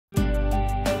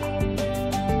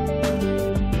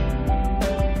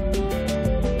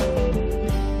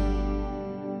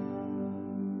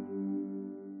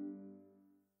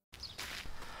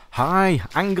Hi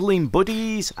angling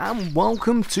buddies and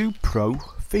welcome to Pro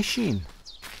Fishing.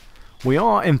 We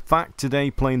are in fact today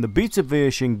playing the beta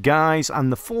version guys,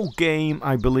 and the full game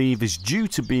I believe is due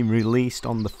to be released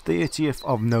on the 30th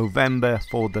of November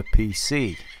for the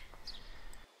PC.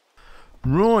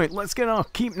 Right, let's get our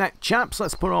keep net chaps,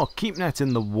 let's put our keep net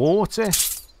in the water.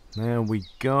 There we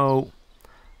go.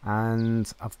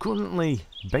 And I've currently,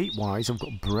 bait wise, I've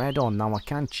got bread on. Now I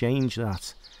can change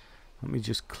that. Let me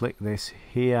just click this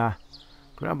here,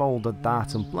 grab hold of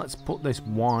that, and let's put this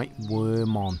white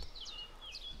worm on.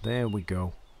 There we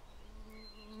go.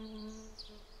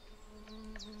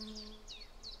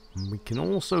 And we can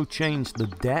also change the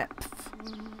depth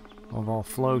of our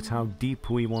float, how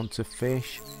deep we want to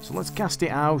fish. So let's cast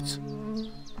it out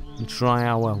and try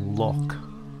our luck.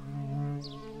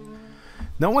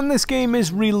 Now when this game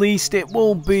is released, it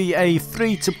will be a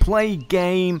free-to-play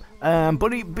game,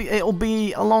 but it'll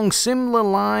be along similar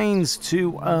lines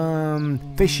to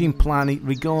Fishing Planet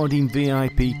regarding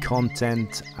VIP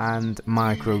content and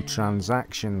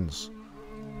microtransactions.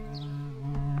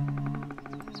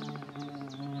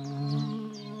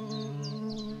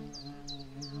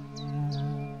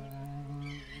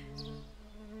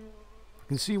 I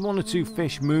can see one or two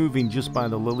fish moving just by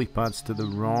the lily pads to the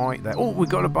right there. Oh, we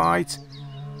got a bite!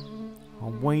 I'll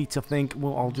wait, I think.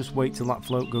 Well, I'll just wait till that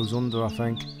float goes under, I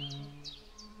think.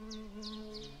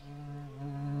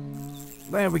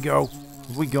 There we go.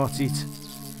 We got it.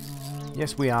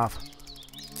 Yes, we have.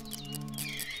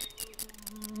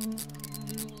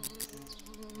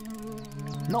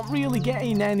 Not really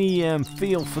getting any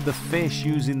feel for the fish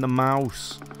using the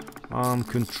mouse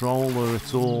controller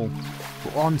at all.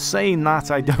 But on saying that,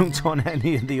 I don't on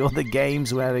any of the other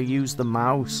games where I use the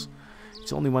mouse.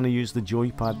 It's only when I use the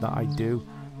joypad that I do.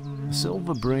 A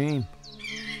silver brain.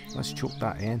 Let's chuck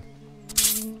that in.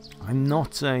 I'm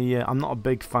not a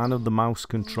big fan of the mouse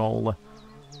controller.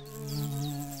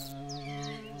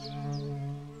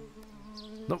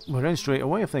 Look, we're in straight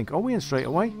away, I think. Are we in straight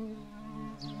away?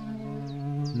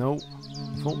 No.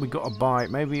 I thought we got a bite.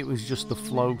 Maybe it was just the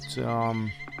float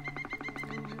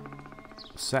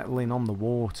settling on the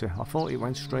water. I thought it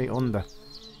went straight under.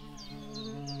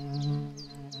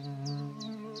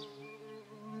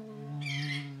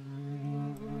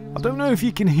 I don't know if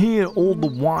you can hear all the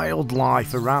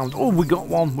wildlife around. Oh, we got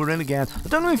one. We're in again. I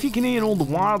don't know if you can hear all the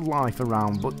wildlife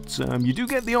around, but you do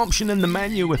get the option in the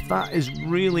menu if that is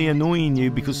really annoying you,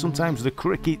 because sometimes the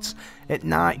crickets at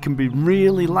night can be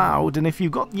really loud, and if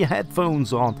you've got your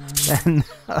headphones on, then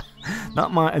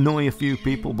that might annoy a few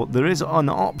people. But there is an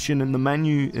option in the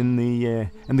menu, in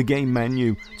the game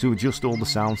menu, to adjust all the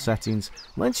sound settings.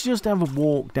 Let's just have a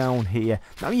walk down here.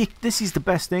 Now, this is the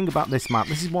best thing about this map.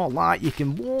 This is what I like. You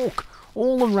can walk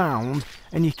all around,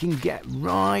 and you can get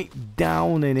right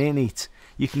down and in it.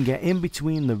 You can get in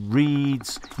between the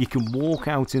reeds. You can walk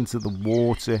out into the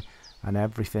water and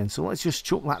everything. So let's just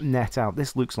chuck that net out.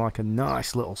 This looks like a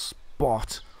nice little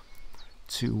spot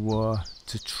to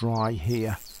try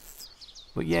here.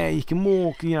 But yeah, you can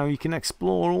walk, you know, you can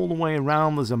explore all the way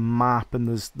around. There's a map, and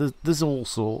there's all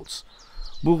sorts.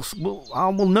 I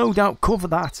will no doubt cover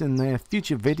that in the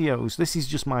future videos. This is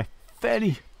just my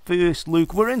very first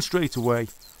look. We're in straight away.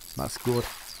 That's good.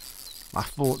 I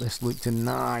thought this looked a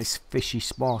nice fishy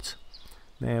spot.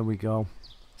 There we go.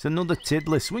 It's another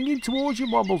tiddler swinging towards you,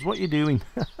 Wobbles. What are you doing?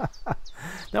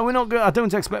 Now we're not going. I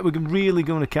don't expect we're really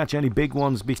going to catch any big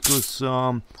ones, because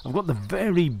I've got the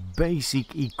very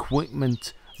basic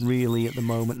equipment really at the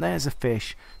moment. There's a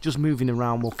fish just moving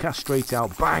around. We'll cast straight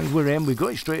out. Bang! We're in. We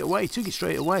got it straight away. Took it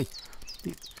straight away.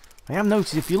 I have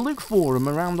noticed if you look for them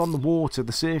around on the water,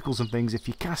 the circles and things, if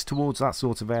you cast towards that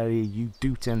sort of area, you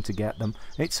do tend to get them.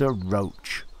 It's a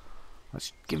roach.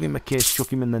 Let's give him a kiss.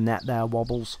 Chuck him in the net there,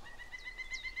 Wobbles.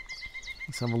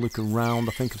 Let's have a look around.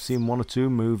 I think I've seen one or two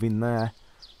moving there.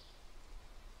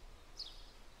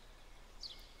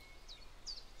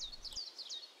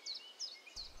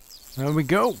 There we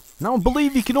go. Now I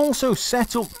believe you can also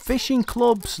set up fishing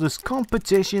clubs. There's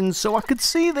competitions, so I could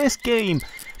see this game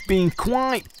being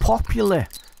quite popular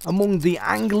among the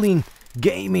angling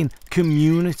gaming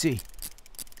community.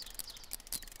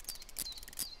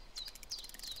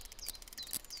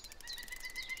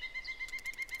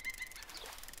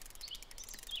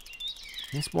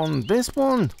 This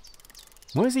one,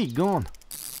 where's he gone?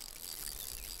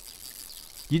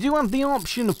 You do have the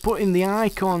option of putting the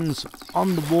icons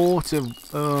on the water,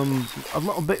 a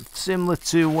little bit similar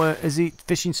to, is it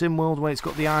Fishing Sim World, where it's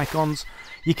got the icons.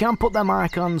 You can put them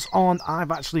icons on.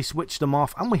 I've actually switched them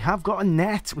off, and we have got a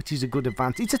net, which is a good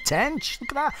advantage. It's a tench,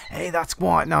 look at that. Hey, that's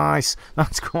quite nice.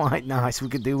 That's quite nice. We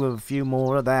could do with a few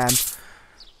more of them.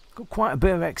 Got quite a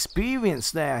bit of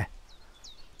experience there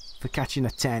for catching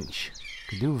a tench.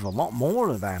 Could do with a lot more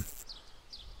of them.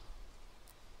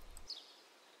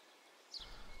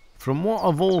 From what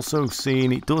I've also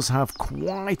seen, it does have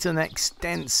quite an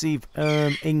extensive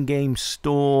in-game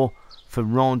store for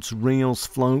rods, reels,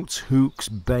 floats, hooks,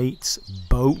 baits,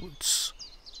 boats,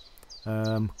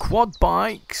 quad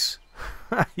bikes.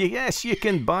 Yes, you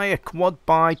can buy a quad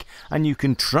bike and you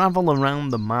can travel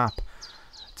around the map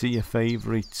to your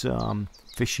favourite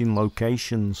fishing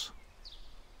locations.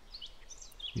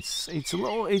 It's a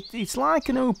little. It's like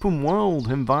an open world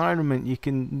environment. You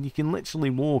can literally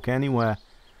walk anywhere.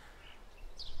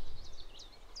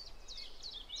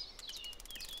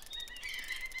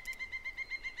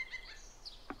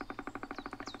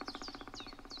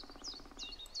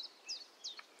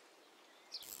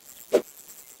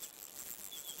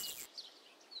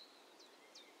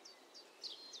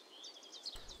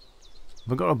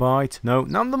 Have I got a bite? No.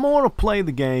 Now the more I play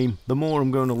the game, the more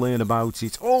I'm going to learn about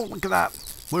it. Oh, look at that!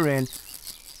 We're in.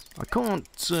 I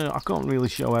can't really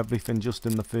show everything just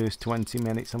in the first 20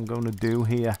 minutes I'm going to do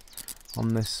here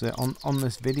on this on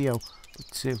this video.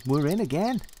 But we're in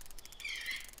again.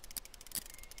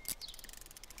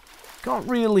 Can't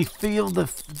really feel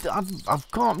the. I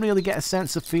can't really get a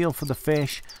sense of feel for the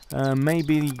fish.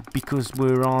 Maybe because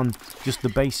we're on just the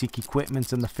basic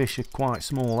equipment and the fish are quite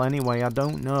small anyway. I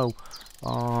don't know.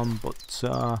 But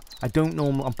I don't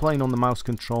normally. I'm playing on the mouse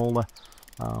controller.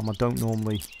 I don't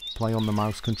normally play on the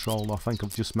mouse controller. I think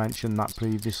I've just mentioned that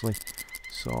previously.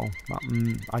 So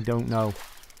I don't know.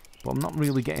 But I'm not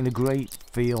really getting a great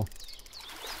feel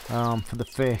for the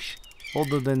fish,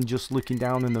 other than just looking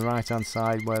down in the right hand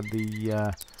side where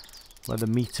the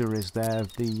meter is there,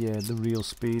 the reel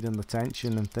speed and the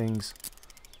tension and things.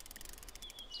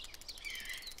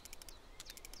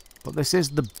 But this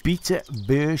is the beta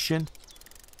version.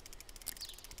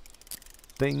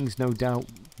 Things no doubt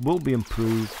will be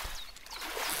improved.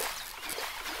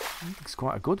 It's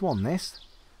quite a good one, this.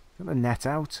 Got the net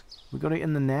out. We got it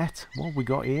in the net. What have we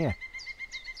got here?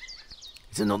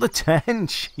 It's another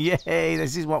tench. Yay,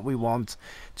 this is what we want.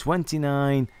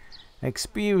 29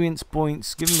 experience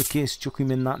points. Give him a kiss, chuck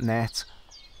him in that net.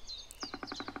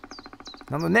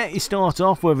 Now the net you start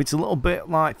off with, it's a little bit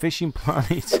like Fishing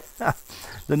Planet.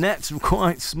 The net's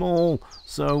quite small,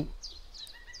 so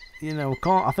you know,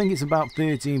 I think it's about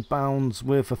 13 pounds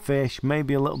worth of fish,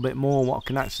 maybe a little bit more what I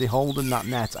can actually hold in that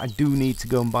net. I do need to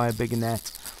go and buy a bigger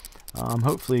net.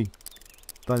 Hopefully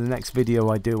by the next video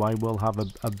I do, I will have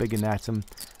a bigger net, and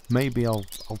maybe I'll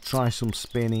try some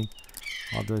spinning.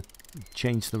 I'll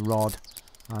change the rod,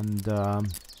 and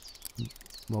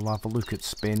we'll have a look at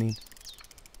spinning.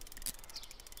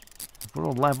 I've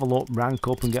got to level up, rank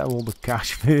up, and get all the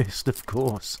cash first, of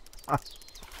course.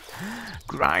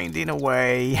 Grinding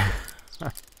away.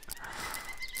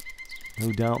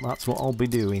 No doubt that's what I'll be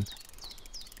doing.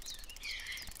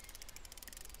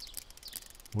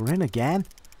 We're in again.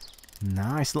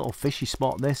 Nice little fishy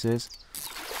spot this is.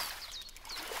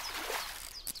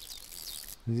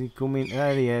 Is he coming?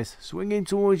 There he is. Swinging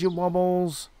towards your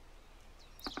wobbles.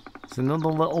 It's another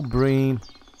little bream.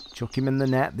 Chuck him in the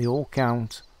net. They all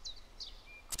count.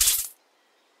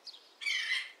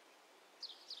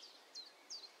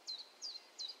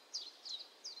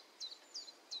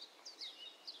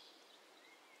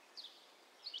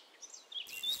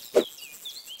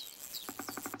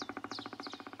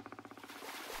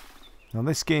 Now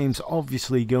this game's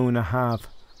obviously going to have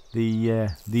the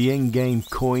in-game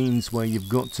coins where you've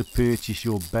got to purchase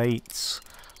your baits.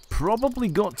 Probably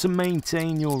got to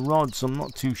maintain your rods. I'm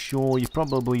not too sure. You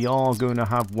probably are going to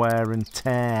have wear and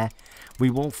tear. We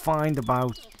will find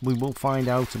out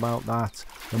about that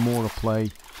the more I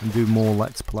play and do more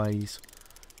let's plays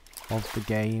of the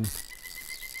game.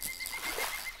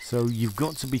 So you've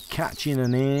got to be catching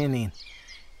and earning.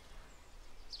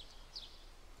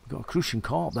 Got a crucian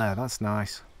carp there, that's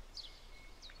nice.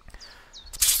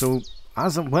 So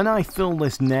when I fill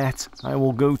this net, I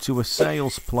will go to a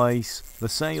sales place, the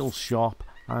sales shop,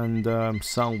 and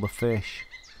sell the fish.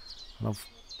 And I've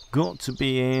got to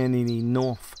be earning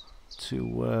enough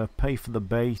to pay for the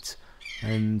bait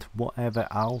and whatever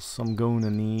else I'm going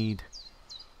to need.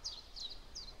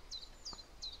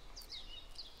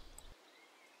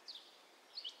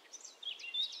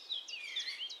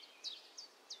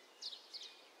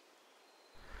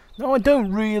 Now I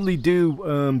don't really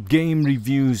do game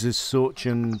reviews as such,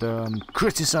 and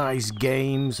criticise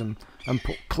games and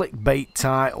put clickbait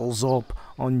titles up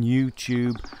on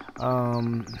YouTube.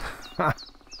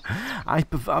 I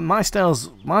prefer, my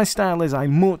style is I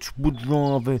much would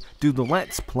rather do the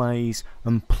let's plays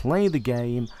and play the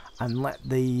game and let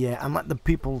the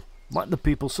people let the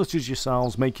people such as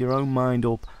yourselves make your own mind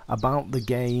up about the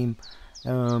game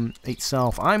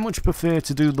itself. I much prefer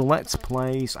to do the let's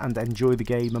plays and enjoy the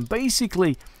game, and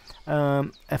basically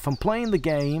if I'm playing the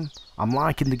game, I'm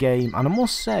liking the game, and I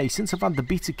must say, since I've had the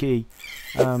beta key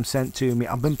sent to me,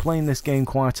 I've been playing this game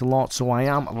quite a lot, so I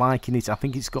am liking it. I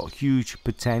think it's got huge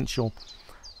potential.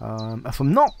 If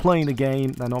I'm not playing a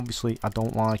game, then obviously I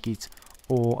don't like it,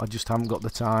 or I just haven't got the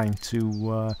time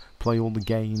to play all the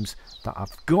games that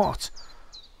I've got.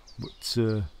 But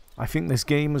I think this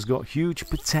game has got huge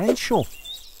potential.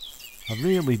 I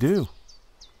really do.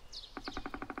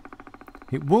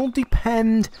 It will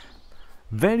depend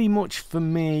very much for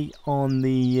me on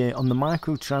the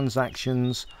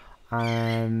microtransactions,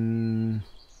 and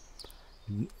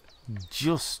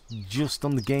just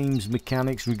on the game's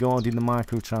mechanics regarding the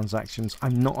microtransactions.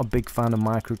 I'm not a big fan of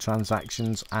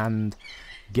microtransactions and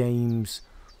games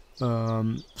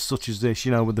such as this,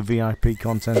 you know, with the VIP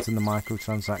content and the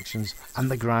microtransactions and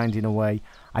the grinding away.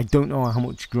 I don't know how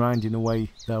much grinding away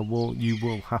you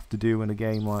will have to do in a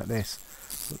game like this,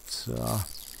 but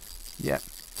yeah,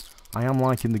 I am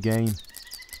liking the game.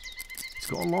 It's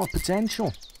got a lot of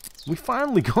potential. We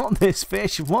finally got this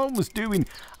fish. What I was doing,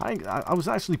 I was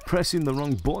actually pressing the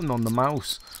wrong button on the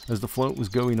mouse as the float was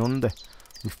going under.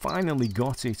 We finally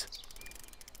got it.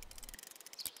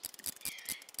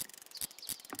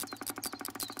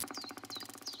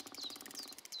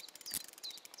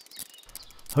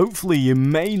 Hopefully you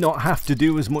may not have to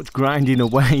do as much grinding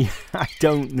away. I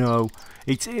don't know.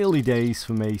 It's early days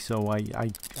for me, so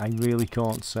I really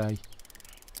can't say.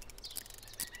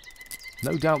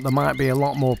 No doubt there might be a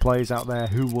lot more players out there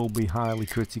who will be highly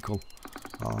critical.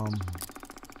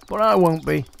 But I won't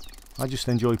be. I just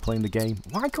enjoy playing the game.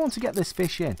 Why can't I get this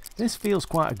fish in? This feels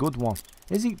quite a good one.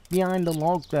 Is it behind the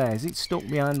log there? Is it stuck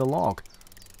behind the log?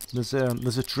 There's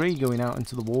a tree going out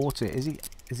into the water. Is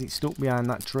it stuck behind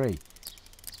that tree?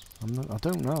 I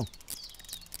don't know.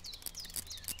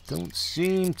 Don't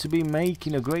seem to be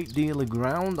making a great deal of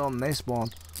ground on this one.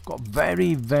 Got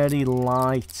very, very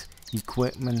light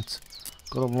equipment.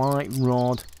 Got a light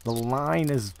rod. The line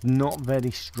is not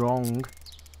very strong.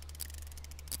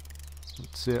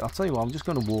 I'll tell you what, I'm just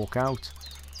going to walk out.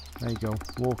 There you go,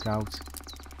 walk out.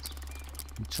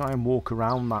 And try and walk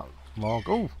around that log.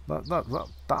 Oh,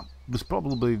 that was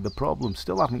probably the problem.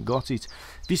 Still haven't got it.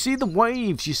 If you see the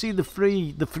waves, you see the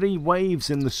three waves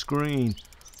in the screen.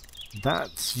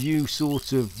 That's you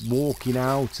sort of walking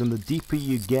out, and the deeper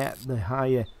you get, the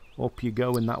higher up you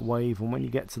go in that wave, and when you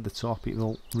get to the top, it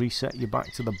will reset you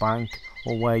back to the bank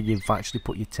or where you've actually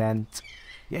put your tent.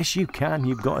 Yes, you can.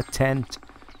 You've got a tent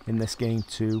in this game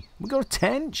too. We got a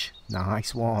tench.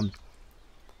 Nice one.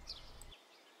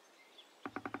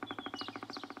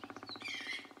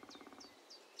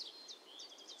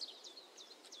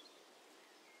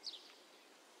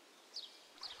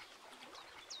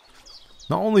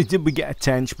 Not only did we get a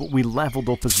tench, but we leveled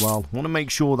up as well. Want to make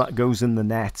sure that goes in the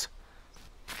net.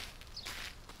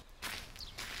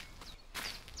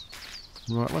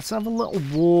 Right, let's have a little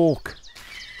walk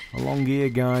along here,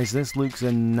 guys. This looks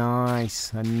a nice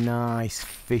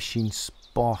fishing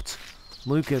spot.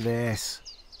 Look at this.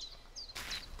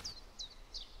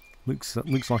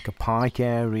 Looks like a pike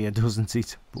area, doesn't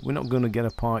it? But we're not going to get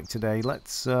a pike today.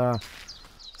 Let's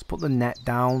put the net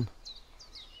down.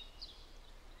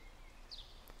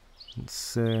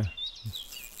 Let's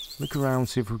look around,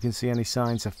 see if we can see any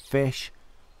signs of fish.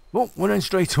 Oh, we're in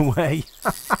straight away.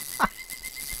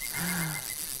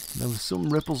 There were some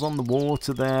ripples on the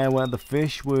water there where the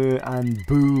fish were, and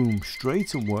boom,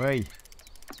 straight away.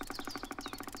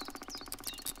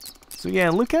 So yeah,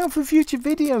 look out for future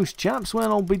videos, chaps, where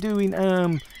I'll be doing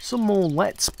some more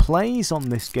let's plays on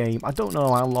this game. I don't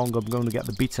know how long I'm going to get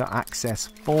the beta access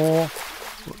for,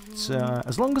 but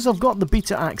as long as I've got the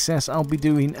beta access, I'll be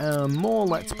doing more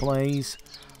let's plays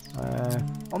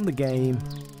on the game,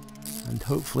 and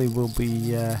hopefully we'll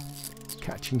be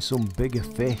catching some bigger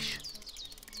fish.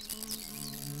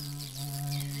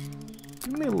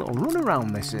 Give me a little run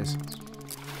around, this is.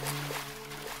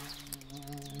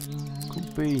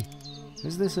 Could be.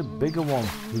 Is this a bigger one?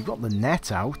 We've got the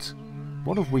net out.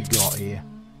 What have we got here?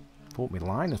 Thought my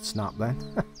line had snapped then.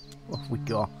 What have we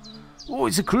got? Oh,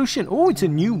 it's a crucian. Oh, it's a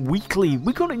new weekly.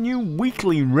 We got a new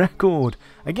weekly record.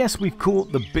 I guess we've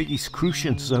caught the biggest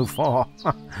crucian so far.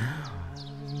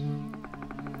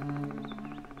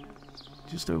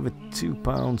 Just over 2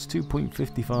 pounds,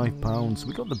 2.55 pounds.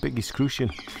 We got the biggest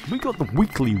crucian. We got the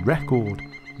weekly record.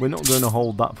 We're not going to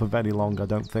hold that for very long, I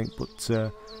don't think, but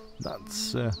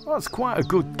that's quite a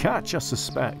good catch, I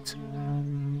suspect.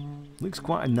 Looks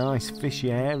quite a nice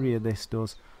fishy area, this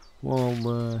does.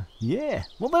 Well, yeah.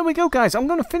 Well, there we go, guys. I'm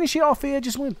going to finish it off here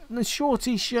just with a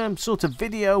shortish sort of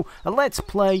video, a let's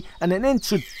play, and an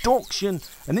introduction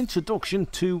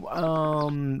to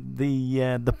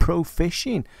the pro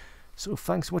fishing. So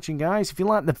thanks for watching, guys. If you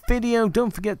like the video,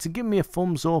 don't forget to give me a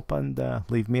thumbs up and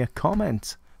leave me a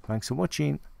comment. Thanks for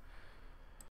watching.